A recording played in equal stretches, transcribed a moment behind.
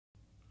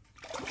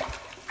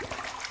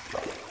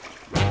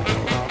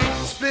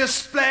Splish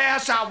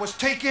Splash, I was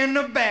taking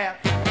a bath.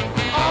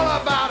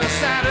 All about a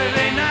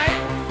Saturday night.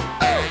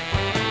 Oh,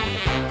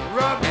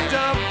 rubbed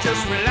up,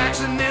 just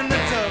relaxing in the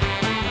tub,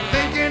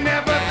 thinking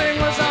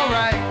everything was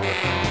alright.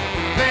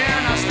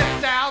 Then I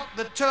stepped out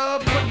the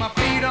tub, put my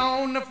feet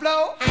on the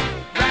floor,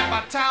 wrapped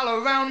my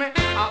towel around me,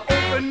 I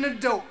opened the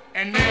door,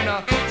 and then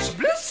a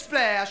splish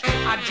splash,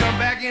 I jumped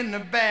back in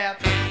the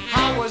bath.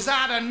 How was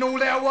I to know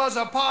there was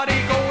a party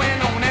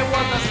going on? There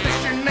was a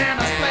splishing and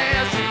a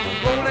splash,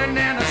 rolling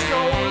and a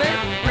strolling,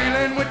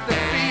 reeling with the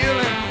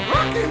feeling,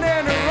 rocking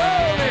and a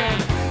rolling.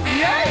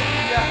 Yeah!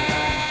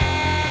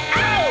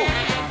 Ow!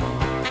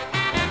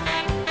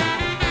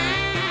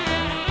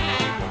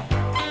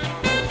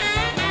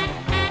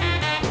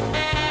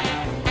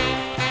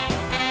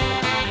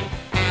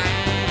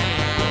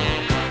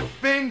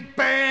 Bing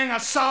bang, I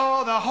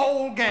saw the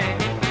whole gang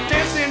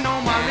dancing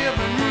on my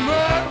living room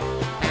rug.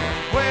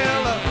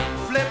 Well,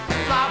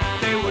 flip-flop,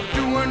 they were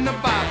doing the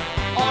bop.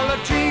 All the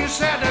teens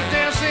had a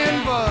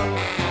dancing bug.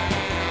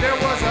 There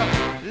was a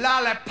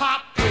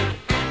lollipop with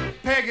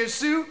Peggy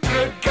Sue.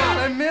 Good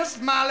golly, Miss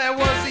Molly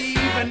was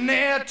even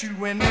there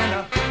too. And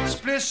then a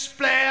splish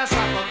splash,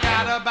 I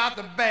forgot about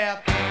the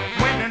bath.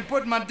 Went and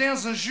put my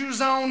dancing shoes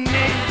on. I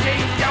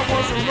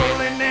was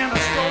rolling and a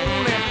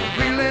strolling,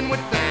 reeling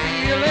with the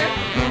feeling,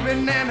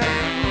 moving and a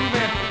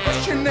grooving,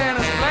 pushing and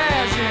a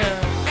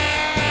splashing.